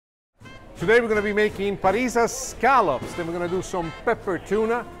Today we're going to be making Parisa scallops. Then we're going to do some pepper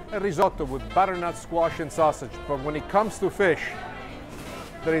tuna and risotto with butternut squash and sausage. But when it comes to fish,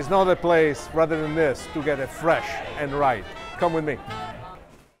 there is no other place rather than this to get it fresh and right. Come with me.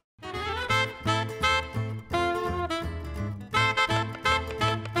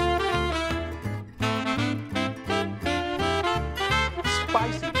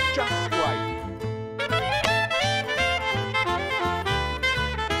 Spicy just right.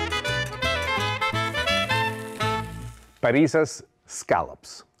 Parisa's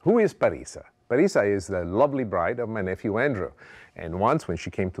scallops. Who is Parisa? Parisa is the lovely bride of my nephew Andrew. And once when she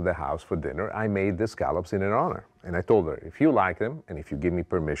came to the house for dinner, I made the scallops in her honor. And I told her, if you like them and if you give me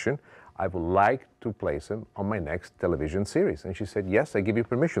permission, I would like to place them on my next television series. And she said, yes, I give you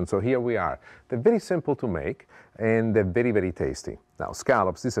permission. So here we are. They're very simple to make and they're very, very tasty. Now,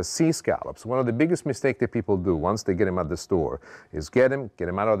 scallops, these are sea scallops. One of the biggest mistakes that people do once they get them at the store is get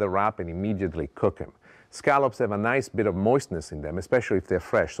them out of the wrap and immediately cook them. Scallops have a nice bit of moistness in them, especially if they're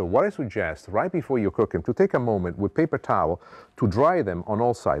fresh. So what I suggest, right before you cook them, to take a moment with paper towel to dry them on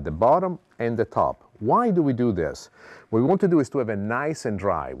all sides, the bottom and the top. Why do we do this? What we want to do is to have it nice and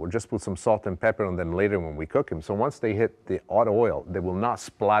dry. We'll just put some salt and pepper on them later when we cook them. So once they hit the hot oil, they will not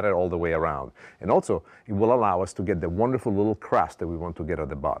splatter all the way around. And also, it will allow us to get the wonderful little crust that we want to get at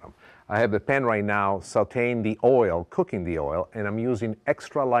the bottom. I have a pan right now sauteing the oil, cooking the oil, and I'm using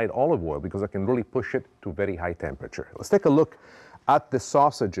extra light olive oil because I can really push it to very high temperature. Let's take a look at the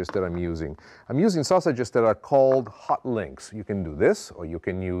sausages that I'm using. I'm using sausages that are called hot links. You can do this, or you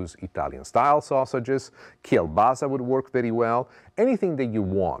can use Italian-style sausages. Kielbasa would work very well. Anything that you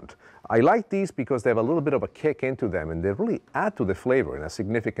want. I like these because they have a little bit of a kick into them and they really add to the flavor in a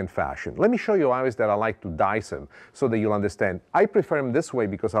significant fashion. Let me show you how it is that I like to dice them so that you'll understand. I prefer them this way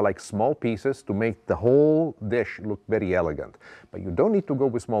because I like small pieces to make the whole dish look very elegant. But you don't need to go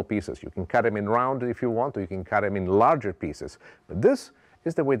with small pieces. You can cut them in round if you want, or you can cut them in larger pieces. But this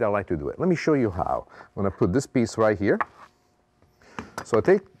is the way that I like to do it. Let me show you how. I'm going to put this piece right here. So I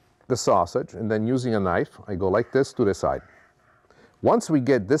take the sausage and then using a knife, I go like this to the side. Once we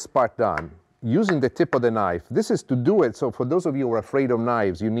get this part done, using the tip of the knife, this is to do it, so for those of you who are afraid of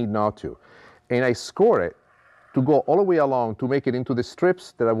knives, you need not to. And I score it to go all the way along to make it into the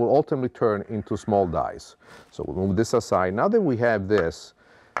strips that I will ultimately turn into small dice. So we'll move this aside. Now that we have this,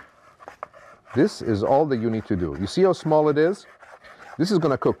 this is all that you need to do. You see how small it is? This is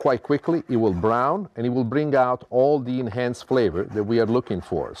going to cook quite quickly. It will brown and it will bring out all the enhanced flavor that we are looking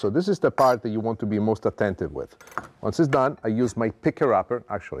for. So this is the part that you want to be most attentive with. Once it's done, I use my picker-upper.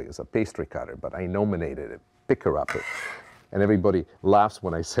 Actually, it's a pastry cutter, but I nominated it picker-upper. And everybody laughs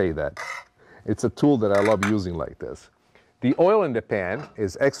when I say that. It's a tool that I love using like this. The oil in the pan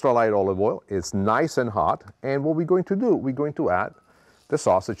is extra light olive oil. It's nice and hot. And what we're going to do, we're going to add the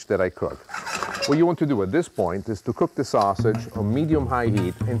sausage that I cooked. What you want to do at this point is to cook the sausage on medium-high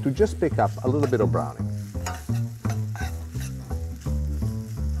heat and to just pick up a little bit of browning.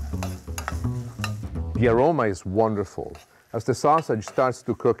 The aroma is wonderful. As the sausage starts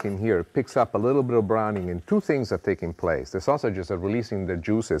to cook in here, it picks up a little bit of browning and two things are taking place. The sausages are releasing their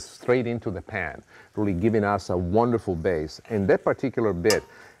juices straight into the pan, really giving us a wonderful base. And that particular bit,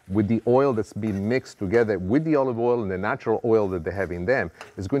 with the oil that's being mixed together with the olive oil and the natural oil that they have in them,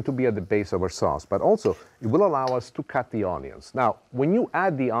 is going to be at the base of our sauce. But also, it will allow us to cut the onions. Now, when you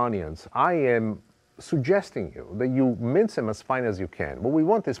add the onions, I am suggesting you that you mince them as fine as you can. What we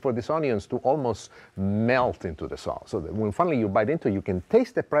want is for these onions to almost melt into the sauce, so that when finally you bite into it, you can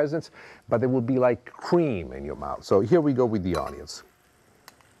taste the presence, but it will be like cream in your mouth. So here we go with the onions.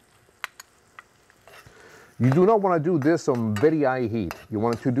 You do not want to do this on very high heat. You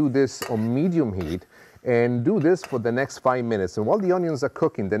want to do this on medium heat and do this for the next 5 minutes. And while the onions are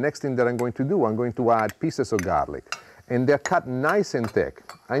cooking, the next thing that I'm going to do, I'm going to add pieces of garlic. And they're cut nice and thick.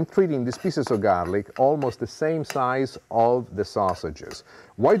 I'm treating these pieces of garlic almost the same size of the sausages.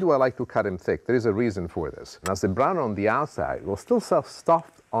 Why do I like to cut them thick? There is a reason for this. And as they brown on the outside, it will still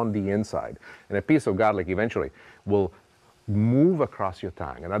soft on the inside. And a piece of garlic eventually will move across your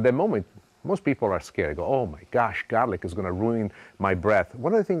tongue. And at that moment, most people are scared. They go, oh my gosh, garlic is going to ruin my breath.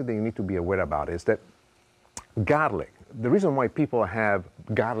 One of the things that you need to be aware about is that garlic, the reason why people have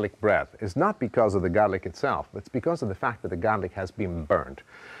garlic breath is not because of the garlic itself. It's because of the fact that the garlic has been burnt.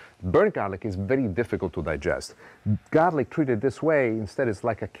 Burnt garlic is very difficult to digest. Garlic treated this way, instead, it's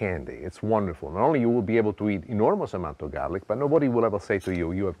like a candy. It's wonderful. Not only you will be able to eat enormous amount of garlic, but nobody will ever say to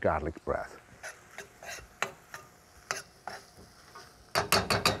you, you have garlic breath.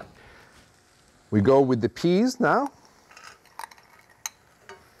 We go with the peas now.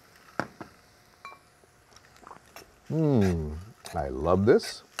 I love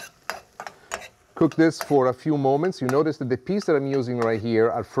this. cook this for a few moments. You notice that the peas that I'm using right here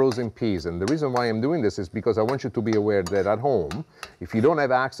are frozen peas. And the reason why I'm doing this is because I want you to be aware that at home, if you don't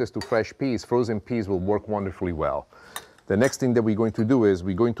have access to fresh peas, frozen peas will work wonderfully well. The next thing that we're going to do is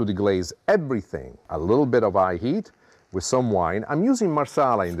we're going to deglaze everything, a little bit of high heat with some wine. I'm using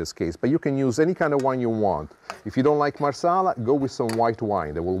Marsala in this case, but you can use any kind of wine you want. If you don't like Marsala, go with some white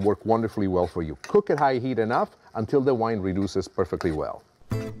wine. That will work wonderfully well for you. Cook at high heat enough until the wine reduces perfectly well.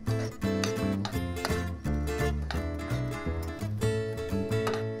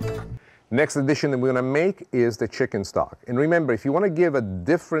 Next addition that we're gonna make is the chicken stock. And remember, if you wanna give a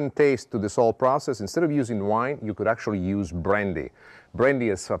different taste to this whole process, instead of using wine, you could actually use brandy. Brandy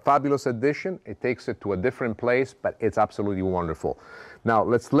is a fabulous addition. It takes it to a different place, but it's absolutely wonderful. Now,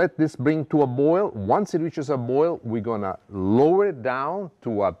 let's let this bring to a boil. Once it reaches a boil, we're gonna lower it down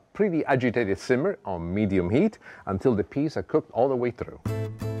to a pretty agitated simmer on medium heat until the peas are cooked all the way through.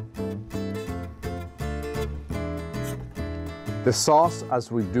 The sauce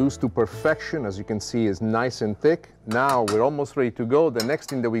has reduced to perfection. As you can see, is nice and thick. Now we're almost ready to go. The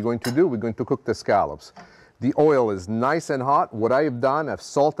next thing that we're going to do, we're going to cook the scallops. The oil is nice and hot. What I've done, I've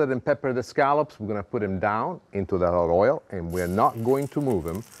salted and peppered the scallops. We're gonna put them down into that hot oil, and we're not going to move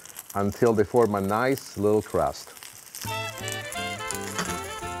them until they form a nice little crust.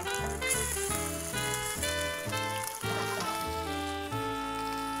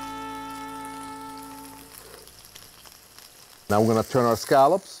 Now we're going to turn our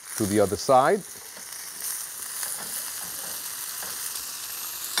scallops to the other side.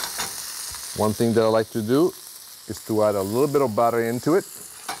 One thing that I like to do is to add a little bit of butter into it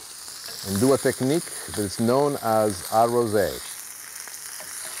and do a technique that is known as arrosé.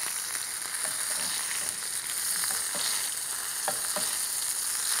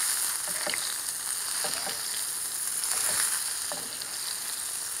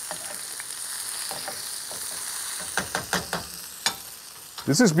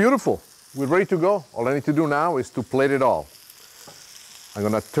 This is beautiful. We're ready to go. All I need to do now is to plate it all. I'm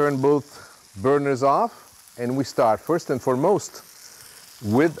gonna turn both burners off, and we start first and foremost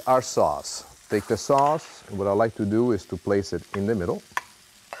with our sauce. Take the sauce, and what I like to do is to place it in the middle,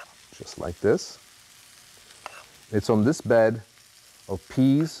 just like this. It's on this bed of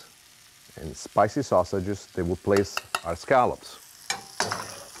peas and spicy sausages that we'll place our scallops.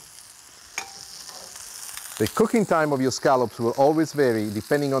 The cooking time of your scallops will always vary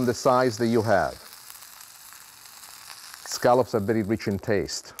depending on the size that you have. Scallops are very rich in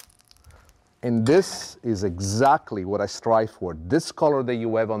taste. And this is exactly what I strive for. This color that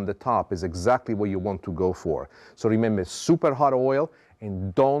you have on the top is exactly what you want to go for. So remember, super hot oil,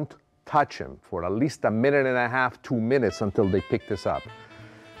 and don't touch them for at least a minute and a half, 2 minutes until they pick this up.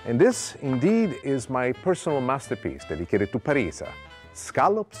 And this indeed is my personal masterpiece dedicated to Parisa,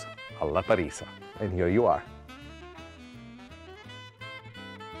 scallops alla Parisa. And here you are.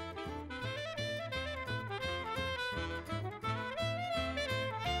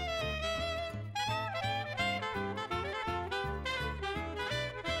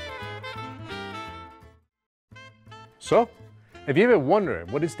 So, have you ever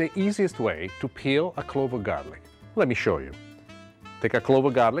wondered what is the easiest way to peel a clove of garlic? Let me show you. Take a clove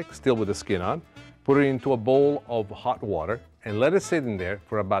of garlic, still with the skin on, put it into a bowl of hot water, and let it sit in there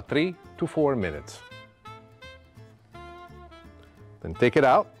for about 3 to 4 minutes. Then take it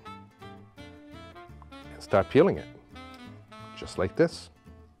out and start peeling it, just like this.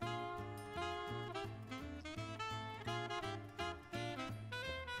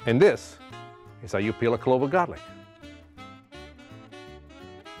 And this is how you peel a clove of garlic.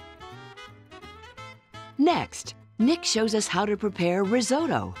 Next, Nick shows us how to prepare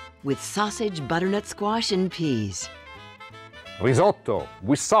risotto with sausage, butternut squash, and peas. Risotto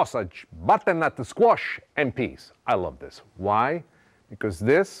with sausage, butternut squash, and peas. I love this. Why? Because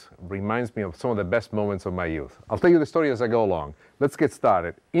this reminds me of some of the best moments of my youth. I'll tell you the story as I go along. Let's get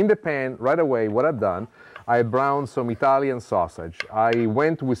started. In the pan, right away, what I've done, I browned some Italian sausage. I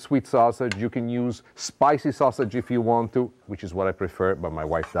went with sweet sausage. You can use spicy sausage if you want to, which is what I prefer, but my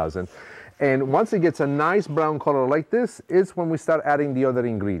wife doesn't. And once it gets a nice brown color like this, is when we start adding the other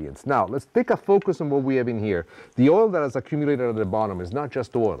ingredients. Now, let's take a focus on what we have in here. The oil that has accumulated at the bottom is not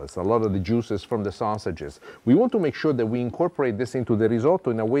just oil, it's a lot of the juices from the sausages. We want to make sure that we incorporate this into the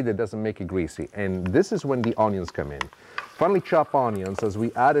risotto in a way that doesn't make it greasy. And this is when the onions come in. Finely chopped onions, as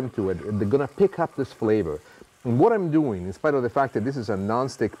we add them to it, they're gonna pick up this flavor. And what I'm doing, in spite of the fact that this is a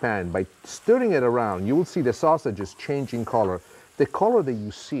non-stick pan, by stirring it around, you will see the sausages changing color. The color that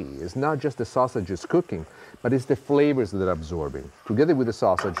you see is not just the sausages cooking, but it's the flavors that are absorbing. Together with the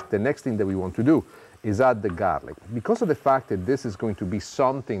sausage, the next thing that we want to do is add the garlic. Because of the fact that this is going to be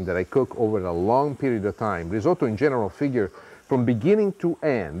something that I cook over a long period of time, risotto in general figure from beginning to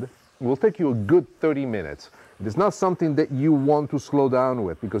end will take you a good 30 minutes. It is not something that you want to slow down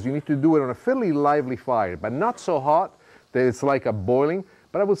with because you need to do it on a fairly lively fire, but not so hot that it's like a boiling,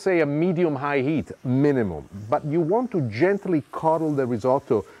 but I would say a medium-high heat minimum. But you want to gently coddle the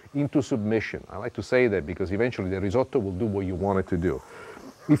risotto into submission. I like to say that because eventually the risotto will do what you want it to do.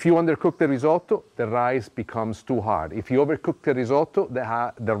 If you undercook the risotto, the rice becomes too hard. If you overcook the risotto,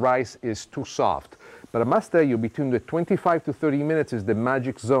 the rice is too soft. But I must tell you, between the 25 to 30 minutes is the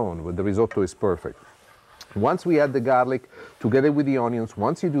magic zone where the risotto is perfect. Once we add the garlic together with the onions,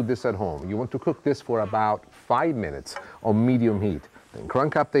 once you do this at home, you want to cook this for about 5 minutes on medium heat. Then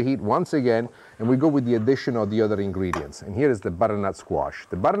crank up the heat once again, and we go with the addition of the other ingredients. And here is the butternut squash.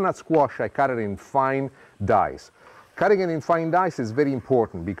 The butternut squash, I cut it in fine dice. Cutting it in fine dice is very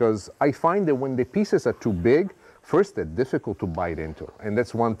important because I find that when the pieces are too big, first, they're difficult to bite into, and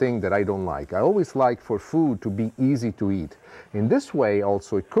that's one thing that I don't like. I always like for food to be easy to eat. In this way,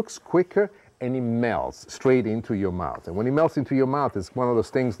 also, it cooks quicker and it melts straight into your mouth. And when it melts into your mouth, it's one of those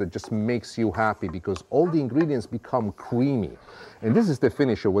things that just makes you happy because all the ingredients become creamy. And this is the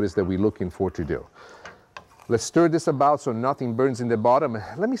finish of what it is that we're looking for to do. Let's stir this about so nothing burns in the bottom.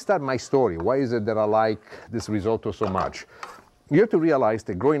 Let me start my story. Why is it that I like this risotto so much? You have to realize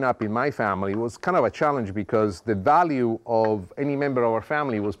that growing up in my family was kind of a challenge because the value of any member of our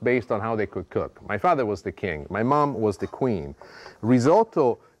family was based on how they could cook. My father was the king. My mom was the queen.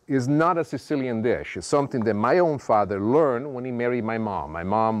 Risotto is not a Sicilian dish. It's something that my own father learned when he married my mom. My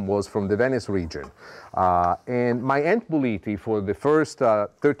mom was from the Venice region. And my Aunt Buliti, for the first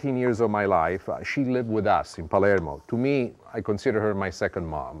 13 years of my life, she lived with us in Palermo. To me, I consider her my second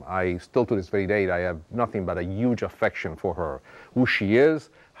mom. I still, to this very day, I have nothing but a huge affection for her. Who she is,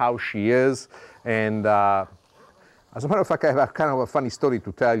 how she is, and as a matter of fact, I have kind of a funny story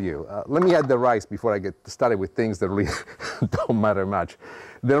to tell you. Let me add the rice before I get started with things that really don't matter much.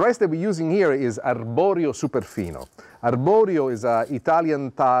 The rice that we're using here is arborio superfino. Arborio is an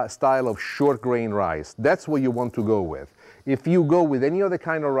Italian style of short grain rice. That's what you want to go with. If you go with any other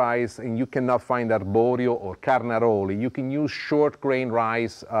kind of rice and you cannot find arborio or carnaroli, you can use short grain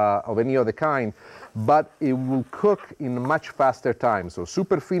rice of any other kind, but it will cook in a much faster time. So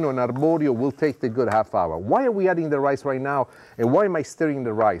superfino and arborio will take the good half hour. Why are we adding the rice right now? And why am I stirring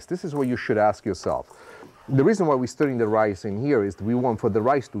the rice? This is what you should ask yourself. The reason why we're stirring the rice in here is we want for the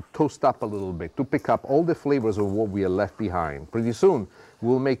rice to toast up a little bit, to pick up all the flavors of what we have left behind. Pretty soon,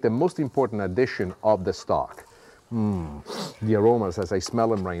 we'll make the most important addition of the stock. The aromas, as I smell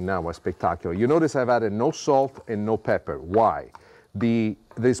them right now, are spectacular. You notice I've added no salt and no pepper. Why?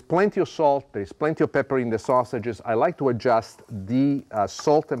 There's plenty of salt, there's plenty of pepper in the sausages. I like to adjust the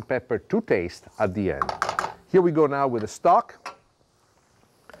salt and pepper to taste at the end. Here we go now with the stock.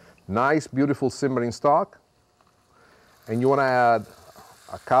 Nice, beautiful simmering stock. And you want to add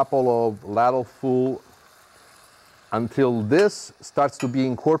a couple of ladlefuls until this starts to be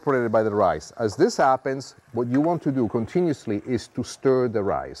incorporated by the rice. As this happens, what you want to do continuously is to stir the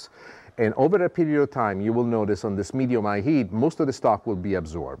rice. And over a period of time, you will notice on this medium-high heat, most of the stock will be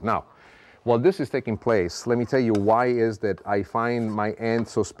absorbed. Now, while this is taking place, let me tell you why is that I find my aunt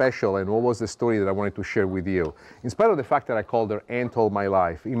so special and what was the story that I wanted to share with you. In spite of the fact that I called her aunt all my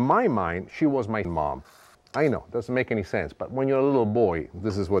life, in my mind, she was my mom. I know, it doesn't make any sense, but when you're a little boy,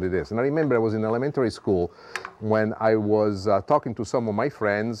 this is what it is. And I remember I was in elementary school when I was talking to some of my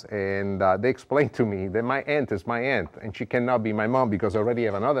friends, and they explained to me that my aunt is my aunt, and she cannot be my mom because I already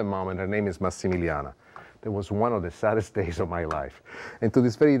have another mom, and her name is Massimiliana. That was one of the saddest days of my life. And to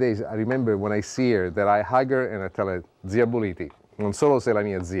this very day, I remember when I see her, that I hug her and I tell her, Zia Buliti, non solo sei la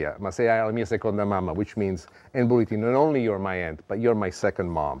mia zia, ma sei la mia seconda mamma, which means, Aunt Buliti, not only you're my aunt, but you're my second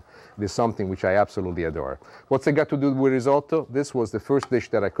mom. It is something which I absolutely adore. What's it got to do with risotto? This was the first dish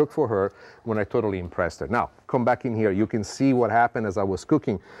that I cooked for her when I totally impressed her. Now, come back in here. You can see what happened as I was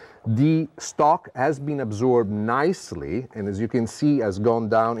cooking. The stock has been absorbed nicely, and as you can see, has gone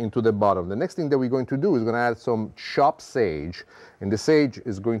down into the bottom. The next thing that we're going to do is going to add some chopped sage, and the sage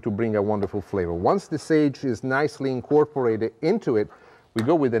is going to bring a wonderful flavor. Once the sage is nicely incorporated into it, we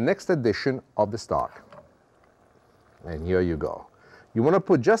go with the next addition of the stock. And here you go. You want to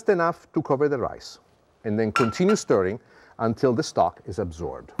put just enough to cover the rice, and then continue stirring until the stock is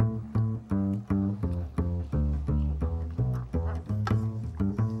absorbed.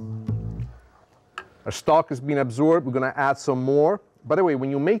 Our stock has been absorbed. We're going to add some more. By the way,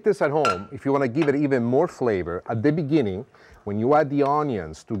 when you make this at home, if you want to give it even more flavor, at the beginning, when you add the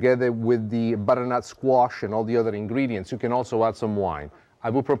onions together with the butternut squash and all the other ingredients, you can also add some wine. I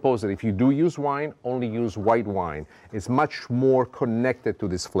would propose that if you do use wine, only use white wine. It's much more connected to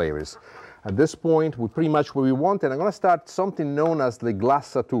these flavors. At this point, we're pretty much where we want, and I'm gonna start something known as the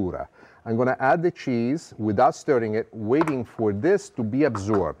glassatura. I'm gonna add the cheese without stirring it, waiting for this to be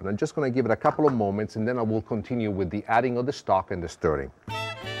absorbed. And I'm just gonna give it a couple of moments, and then I will continue with the adding of the stock and the stirring.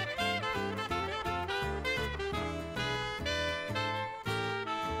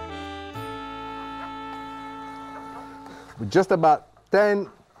 We're just about 10,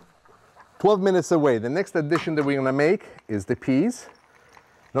 12 minutes away. The next addition that we're gonna make is the peas.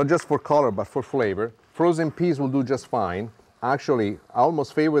 Not just for color, but for flavor. Frozen peas will do just fine. Actually, I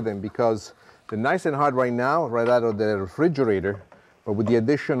almost favor them because they're nice and hard right now, right out of the refrigerator. But with the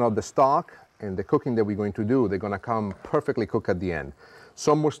addition of the stock and the cooking that we're going to do, they're gonna come perfectly cooked at the end.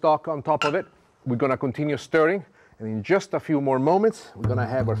 Some more stock on top of it. We're gonna continue stirring. And in just a few more moments, we're gonna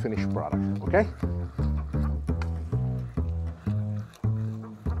have our finished product, okay?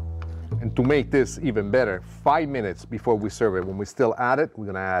 And to make this even better, 5 minutes before we serve it, when we still add it, we're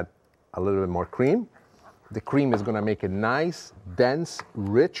gonna add a little bit more cream. The cream is gonna make it nice, dense,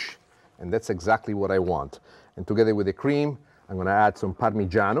 rich, and that's exactly what I want. And together with the cream, I'm gonna add some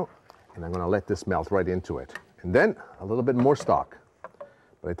Parmigiano, and I'm gonna let this melt right into it. And then a little bit more stock.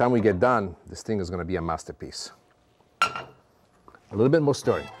 By the time we get done, this thing is gonna be a masterpiece. A little bit more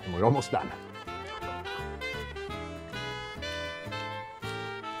stirring, and we're almost done.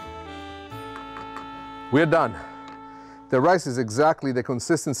 We're done. The rice is exactly the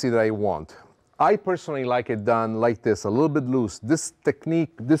consistency that I want. I personally like it done like this, a little bit loose. This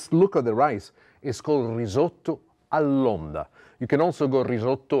technique, this look of the rice is called risotto all'onda. You can also go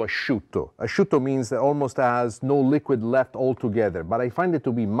risotto asciutto. Asciutto means that it almost has no liquid left altogether, but I find it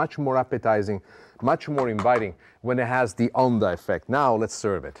to be much more appetizing, much more inviting when it has the onda effect. Now let's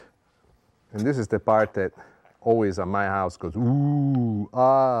serve it. And this is the part that always at my house goes, ooh,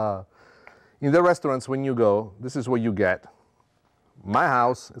 ah. In the restaurants, when you go, this is what you get. My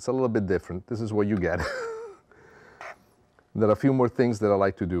house, it's a little bit different. This is what you get. There are a few more things that I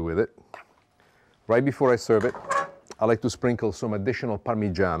like to do with it. Right before I serve it, I like to sprinkle some additional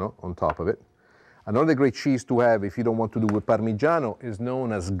Parmigiano on top of it. Another great cheese to have if you don't want to do with Parmigiano is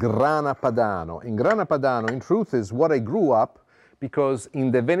known as Grana Padano. And Grana Padano, in truth, is what I grew up because in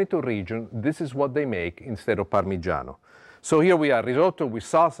the Veneto region, this is what they make instead of Parmigiano. So here we are, risotto with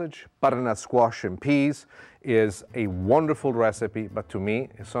sausage, butternut squash and peas is a wonderful recipe, but to me,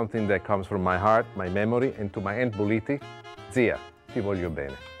 it's something that comes from my heart, my memory, and to my Aunt Boliti, zia, ti voglio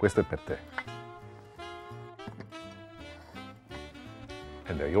bene, questo è per te.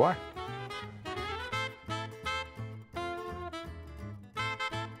 And there you are.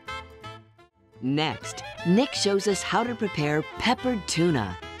 Next, Nick shows us how to prepare peppered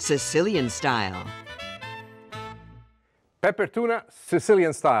tuna, Sicilian style. Pepper tuna,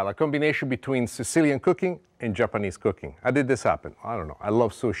 Sicilian style, a combination between Sicilian cooking and Japanese cooking. How did this happen? I don't know. I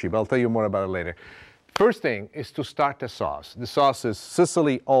love sushi, but I'll tell you more about it later. First thing is to start the sauce. The sauce is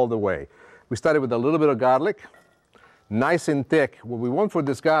Sicily all the way. We started with a little bit of garlic, nice and thick. What we want for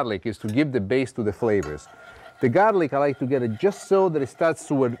this garlic is to give the base to the flavors. The garlic, I like to get it just so that it starts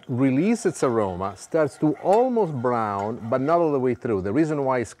to release its aroma, starts to almost brown, but not all the way through. The reason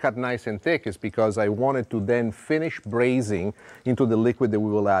why it's cut nice and thick is because I wanted to then finish braising into the liquid that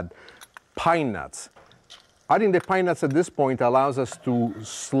we will add. Pine nuts. Adding the pine nuts at this point allows us to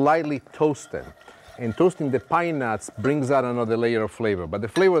slightly toast them. And toasting the pine nuts brings out another layer of flavor. But the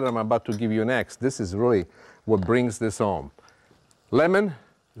flavor that I'm about to give you next, this is really what brings this home. Lemon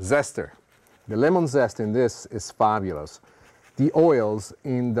zester. The lemon zest in this is fabulous. The oils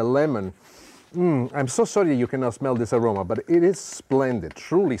in the lemon, I'm so sorry you cannot smell this aroma, but it is splendid,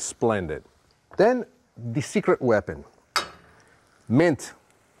 truly splendid. Then the secret weapon, mint,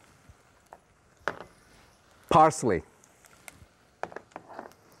 parsley,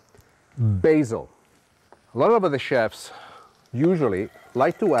 basil. A lot of other chefs usually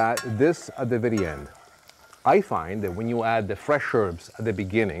like to add this at the very end. I find that when you add the fresh herbs at the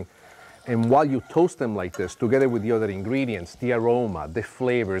beginning, and while you toast them like this, together with the other ingredients, the aroma, the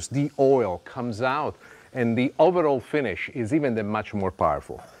flavors, the oil comes out, and the overall finish is even much more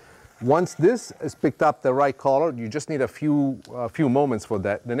powerful. Once this is picked up the right color, you just need a few moments for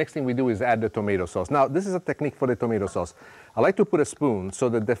that. The next thing we do is add the tomato sauce. Now, this is a technique for the tomato sauce. I like to put a spoon so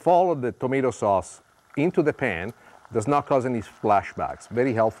that the fall of the tomato sauce into the pan does not cause any splashbacks.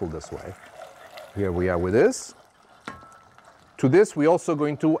 Very helpful this way. Here we are with this. To this, we're also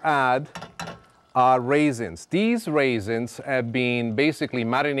going to add our raisins. These raisins have been basically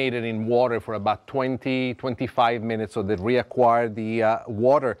marinated in water for about 20-25 minutes so they reacquire the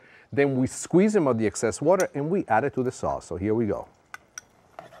water. Then we squeeze them of the excess water and we add it to the sauce. So here we go.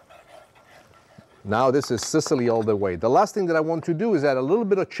 Now this is Sicily all the way. The last thing that I want to do is add a little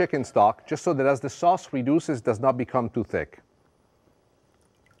bit of chicken stock, just so that as the sauce reduces, it does not become too thick.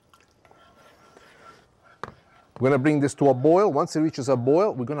 We're going to bring this to a boil. Once it reaches a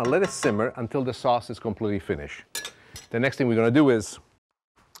boil, we're going to let it simmer until the sauce is completely finished. The next thing we're going to do is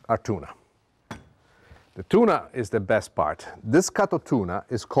our tuna. The tuna is the best part. This cut of tuna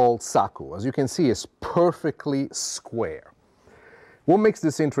is called saku. As you can see, it's perfectly square. What makes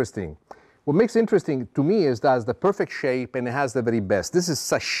this interesting? What makes it interesting to me is that it's the perfect shape and it has the very best. This is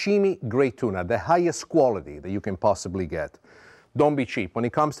sashimi grade tuna, the highest quality that you can possibly get. Don't be cheap. When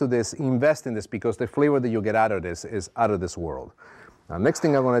it comes to this, invest in this because the flavor that you get out of this is out of this world. Now, next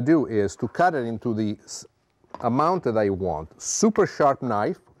thing I'm going to do is to cut it into the amount that I want. Super sharp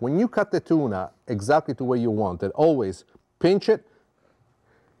knife. When you cut the tuna exactly to where you want it, always pinch it.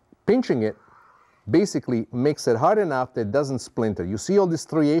 Pinching it basically makes it hard enough that it doesn't splinter. You see all these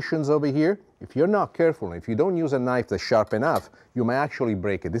striations over here? If you're not careful, if you don't use a knife that's sharp enough, you may actually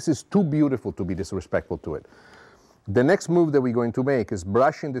break it. This is too beautiful to be disrespectful to it. The next move that we're going to make is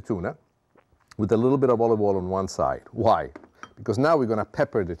brushing the tuna with a little bit of olive oil on one side. Why? Because now we're going to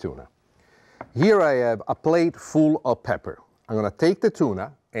pepper the tuna. Here I have a plate full of pepper. I'm going to take the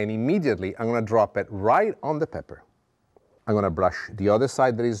tuna and immediately I'm going to drop it right on the pepper. I'm going to brush the other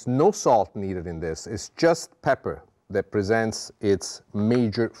side. There is no salt needed in this. It's just pepper that presents its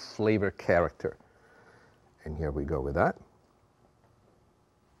major flavor character. And here we go with that.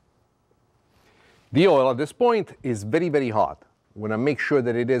 The oil at this point is very, very hot. We're going to make sure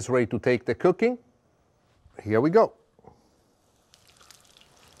that it is ready to take the cooking. Here we go.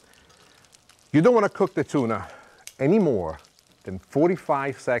 You don't want to cook the tuna any more than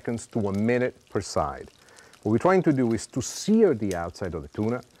 45 seconds to a minute per side. What we're trying to do is to sear the outside of the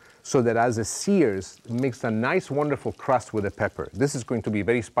tuna so that as it sears, it makes a nice, wonderful crust with the pepper. This is going to be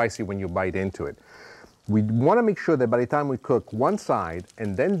very spicy when you bite into it. We want to make sure that by the time we cook one side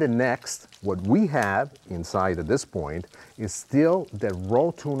and then the next, what we have inside at this point is still the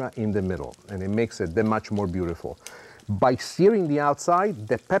raw tuna in the middle, and it makes it that much more beautiful. By searing the outside,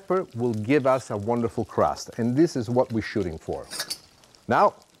 the pepper will give us a wonderful crust, and this is what we're shooting for.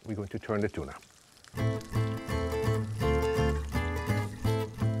 Now, we're going to turn the tuna.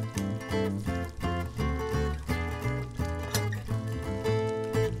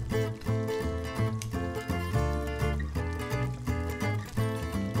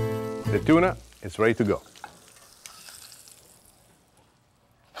 The tuna is ready to go.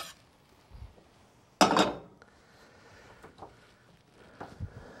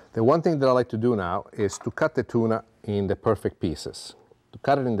 The one thing that I like to do now is to cut the tuna in the perfect pieces. To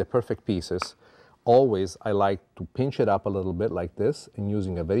cut it in the perfect pieces, always I like to pinch it up a little bit like this and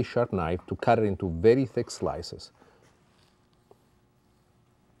using a very sharp knife to cut it into very thick slices.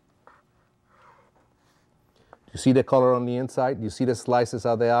 You see the color on the inside? You see the slices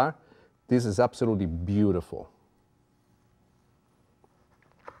how they are? This is absolutely beautiful.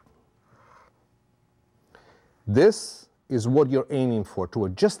 This is what you're aiming for, to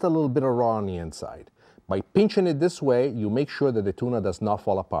just a little bit of raw on the inside. By pinching it this way, you make sure that the tuna does not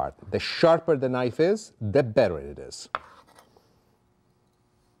fall apart. The sharper the knife is, the better it is.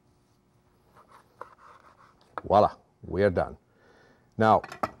 Voila, we are done. Now,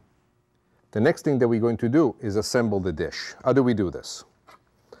 the next thing that we're going to do is assemble the dish. How do we do this?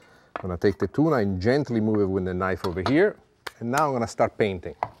 I'm going to take the tuna and gently move it with the knife over here. And now I'm going to start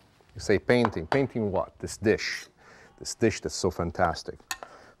painting. You say painting. Painting what? This dish. This dish that's so fantastic.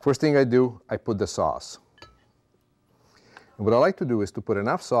 First thing I do, I put the sauce. And what I like to do is to put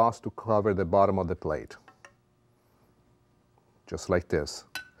enough sauce to cover the bottom of the plate. Just like this.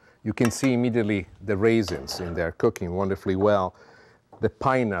 You can see immediately the raisins in there cooking wonderfully well. The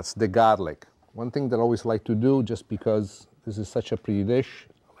pine nuts, the garlic. One thing that I always like to do, just because this is such a pretty dish,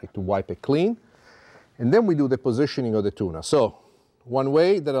 I like to wipe it clean. And then we do the positioning of the tuna. So, one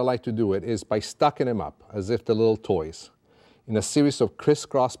way that I like to do it is by stacking them up, as if they're little toys, in a series of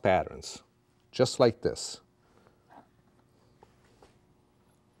crisscross patterns, just like this.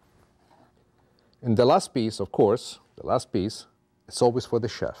 And the last piece, of course, the last piece, it's always for the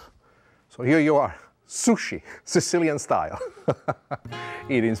chef. So here you are. Sushi, Sicilian style.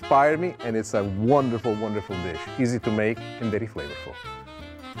 It inspired me, and it's a wonderful, wonderful dish. Easy to make and very flavorful.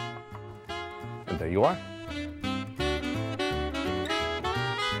 And there you are.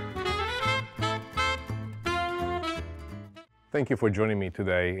 Thank you for joining me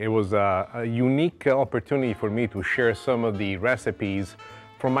today. It was a unique opportunity for me to share some of the recipes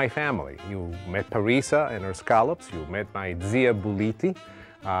from my family. You met Parisa and her scallops. You met my zia Buliti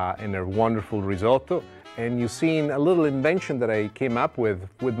and her wonderful risotto. and you've seen a little invention that I came up with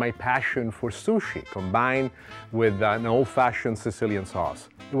my passion for sushi, combined with an old-fashioned Sicilian sauce.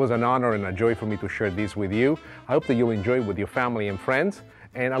 It was an honor and a joy for me to share this with you. I hope that you'll enjoy it with your family and friends,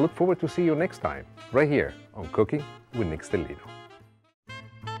 and I look forward to see you next time, right here on Cooking with Nick Stellino.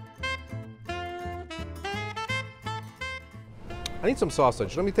 I need some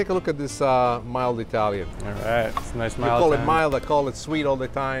sausage. Let me take a look at this mild Italian. All right, it's a nice mild. You call it mild, I call it sweet all the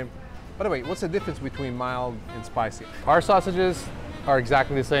time. By the way, what's the difference between mild and spicy? Our sausages are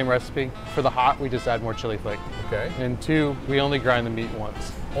exactly the same recipe. For the hot, we just add more chili flake. Okay. And 2, we only grind the meat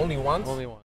once. Only once? Only once.